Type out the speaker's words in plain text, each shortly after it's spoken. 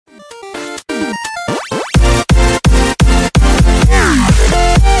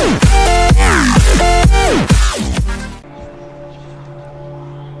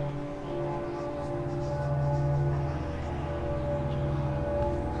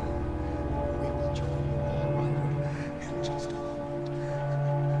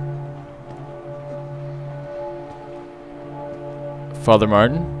Father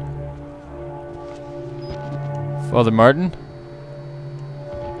Martin? Father Martin?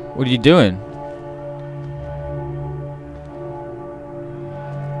 What are you doing?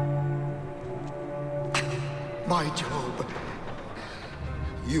 My Job,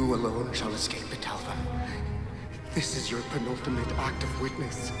 you alone shall escape the Talva. This is your penultimate act of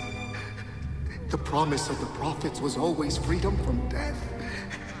witness. The promise of the prophets was always freedom from death.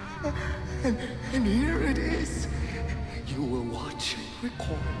 And here it is. You will watch and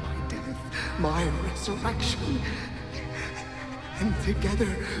recall my death, my resurrection. And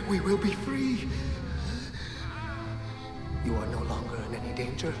together we will be free. You are no longer in any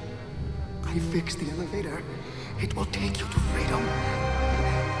danger. I fixed the elevator. It will take you to freedom.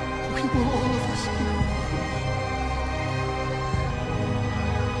 We will all of us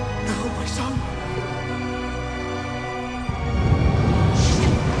now, my son.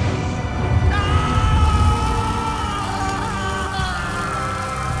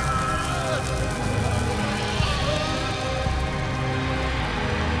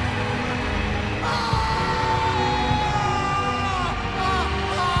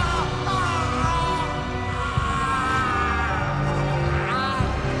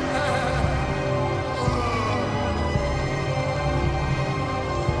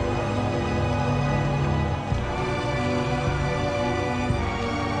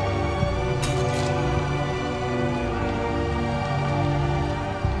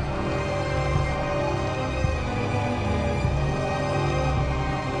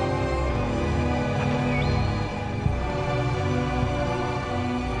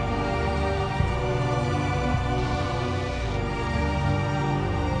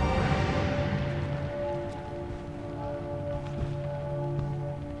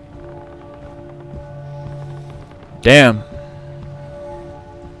 Damn.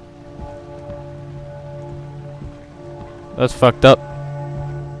 That's fucked up.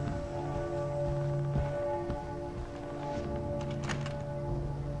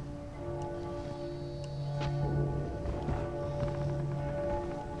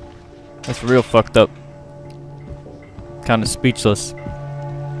 That's real fucked up. Kind of speechless. I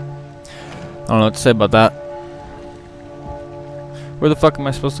don't know what to say about that. Where the fuck am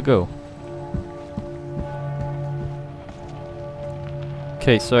I supposed to go?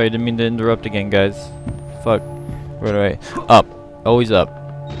 Okay, sorry, I didn't mean to interrupt again, guys. Fuck. Where do I? Up. Always up.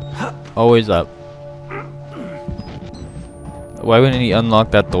 Always up. Why wouldn't he unlock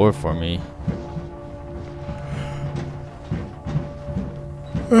that door for me?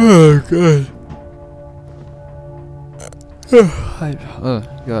 Oh, God. Oh,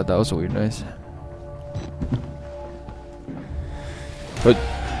 God, that was a weird noise. But.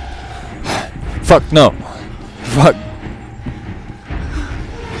 Fuck, no. Fuck.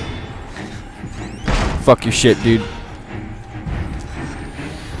 Fuck your shit, dude.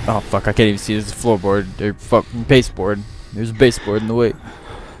 Oh fuck, I can't even see. There's a floorboard. There's fucking baseboard. There's a baseboard in the way.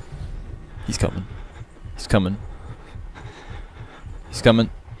 He's coming. He's coming. He's coming.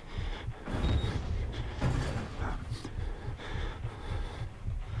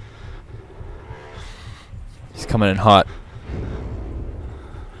 He's coming in hot.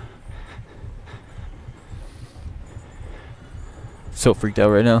 So freaked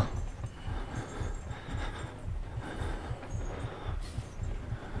out right now.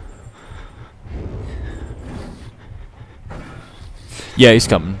 Yeah, he's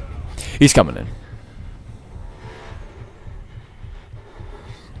coming. He's coming in.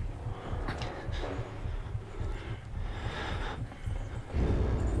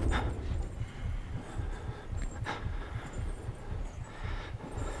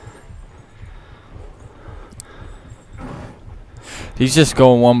 He's just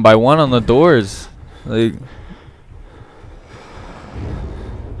going one by one on the doors. Like,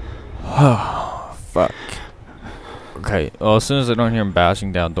 oh, fuck. Okay, well, as soon as I don't hear him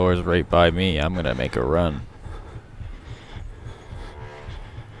bashing down doors right by me, I'm gonna make a run.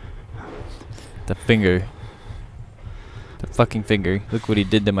 The finger. The fucking finger. Look what he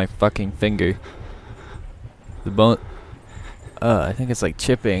did to my fucking finger. The bone. I think it's like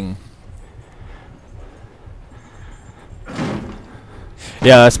chipping.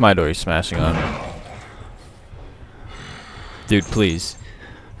 Yeah, that's my door he's smashing on. Dude, please.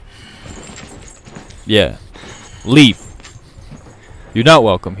 Yeah. Leave. You're not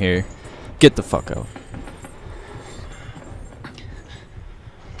welcome here. Get the fuck out.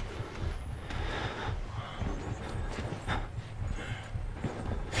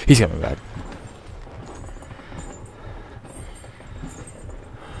 He's coming back.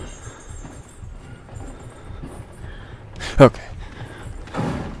 Okay.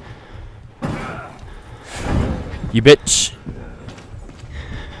 You bitch.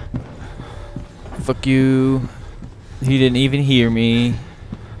 Fuck you. He didn't even hear me.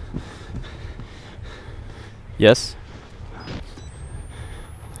 Yes?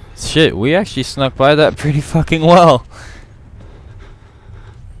 Shit, we actually snuck by that pretty fucking well.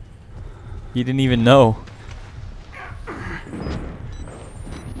 He didn't even know.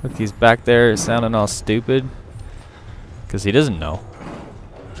 Look, he's back there sounding all stupid. Because he doesn't know.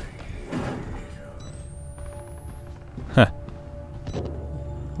 Huh.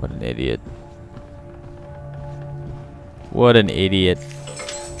 What an idiot. What an idiot.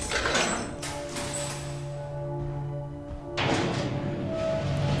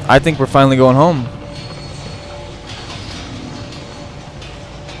 I think we're finally going home.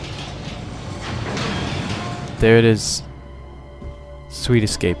 There it is. Sweet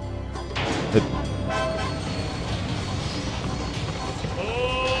escape.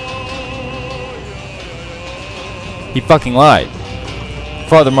 He fucking lied.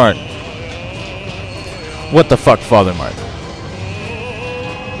 Father Martin. What the fuck, Father Martin?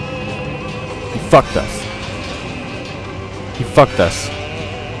 He fucked us. He fucked us.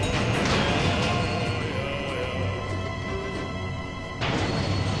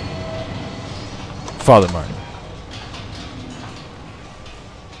 Father Martin.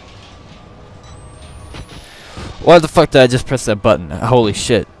 Why the fuck did I just press that button? Holy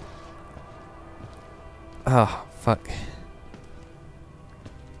shit. Oh, fuck.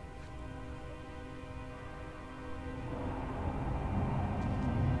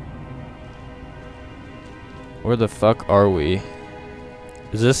 Where the fuck are we?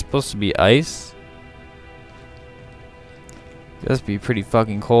 Is this supposed to be ice? It must be pretty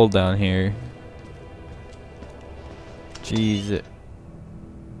fucking cold down here. Jeez.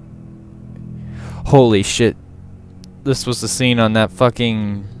 Holy shit. This was the scene on that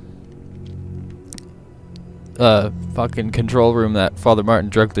fucking control room that Father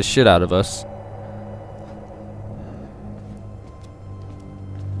Martin drugged the shit out of us.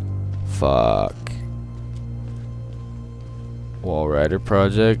 Fuck. Wall Rider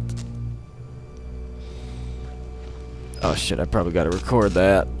project. Oh shit, I probably gotta record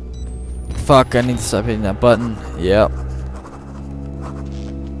that. Fuck, I need to stop hitting that button. Yep.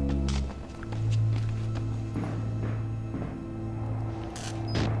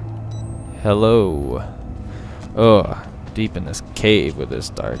 Hello. Oh, deep in this cave with this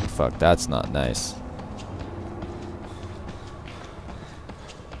dark. Fuck, that's not nice.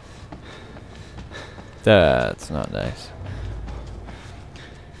 That's not nice.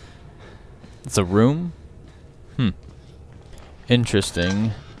 It's a room?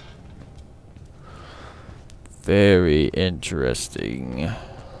 Interesting. Very interesting.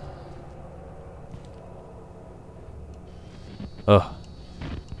 Ugh.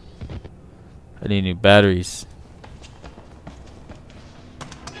 I need new batteries.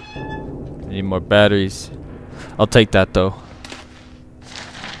 I need more batteries. I'll take that though.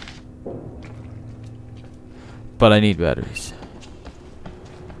 But I need batteries.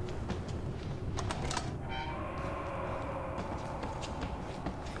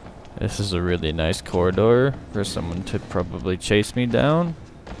 This is a really nice corridor for someone to probably chase me down.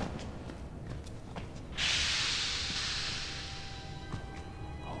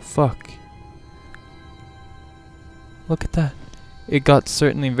 Oh fuck. Look at that. It got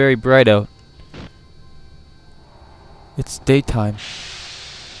certainly very bright out. It's daytime.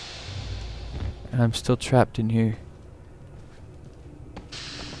 And I'm still trapped in here.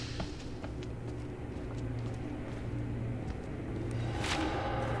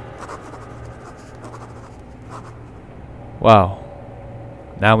 Wow.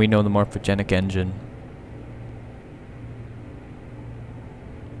 Now we know the morphogenic engine.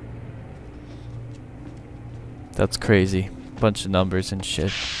 That's crazy. Bunch of numbers and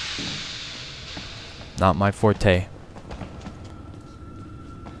shit. Not my forte.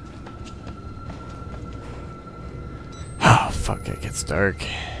 Oh, fuck, it gets dark.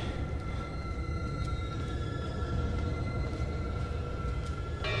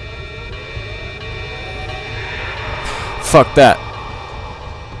 Fuck that.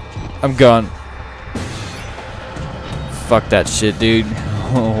 I'm gone. Fuck that shit, dude.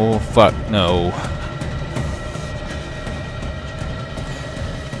 Oh, fuck, no.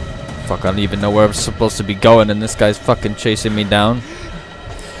 Fuck, I don't even know where I'm supposed to be going and this guy's fucking chasing me down.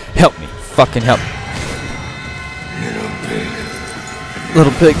 Help me. Fucking help.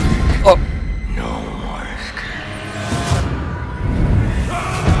 Little pig. Oh. No more escape.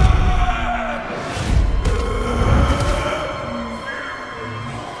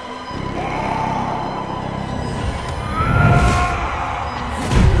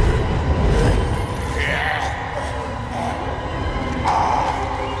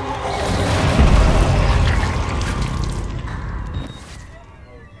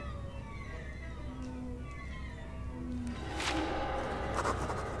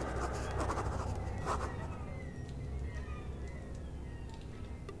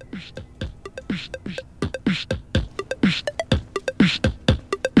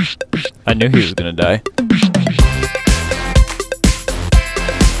 I knew he was gonna die.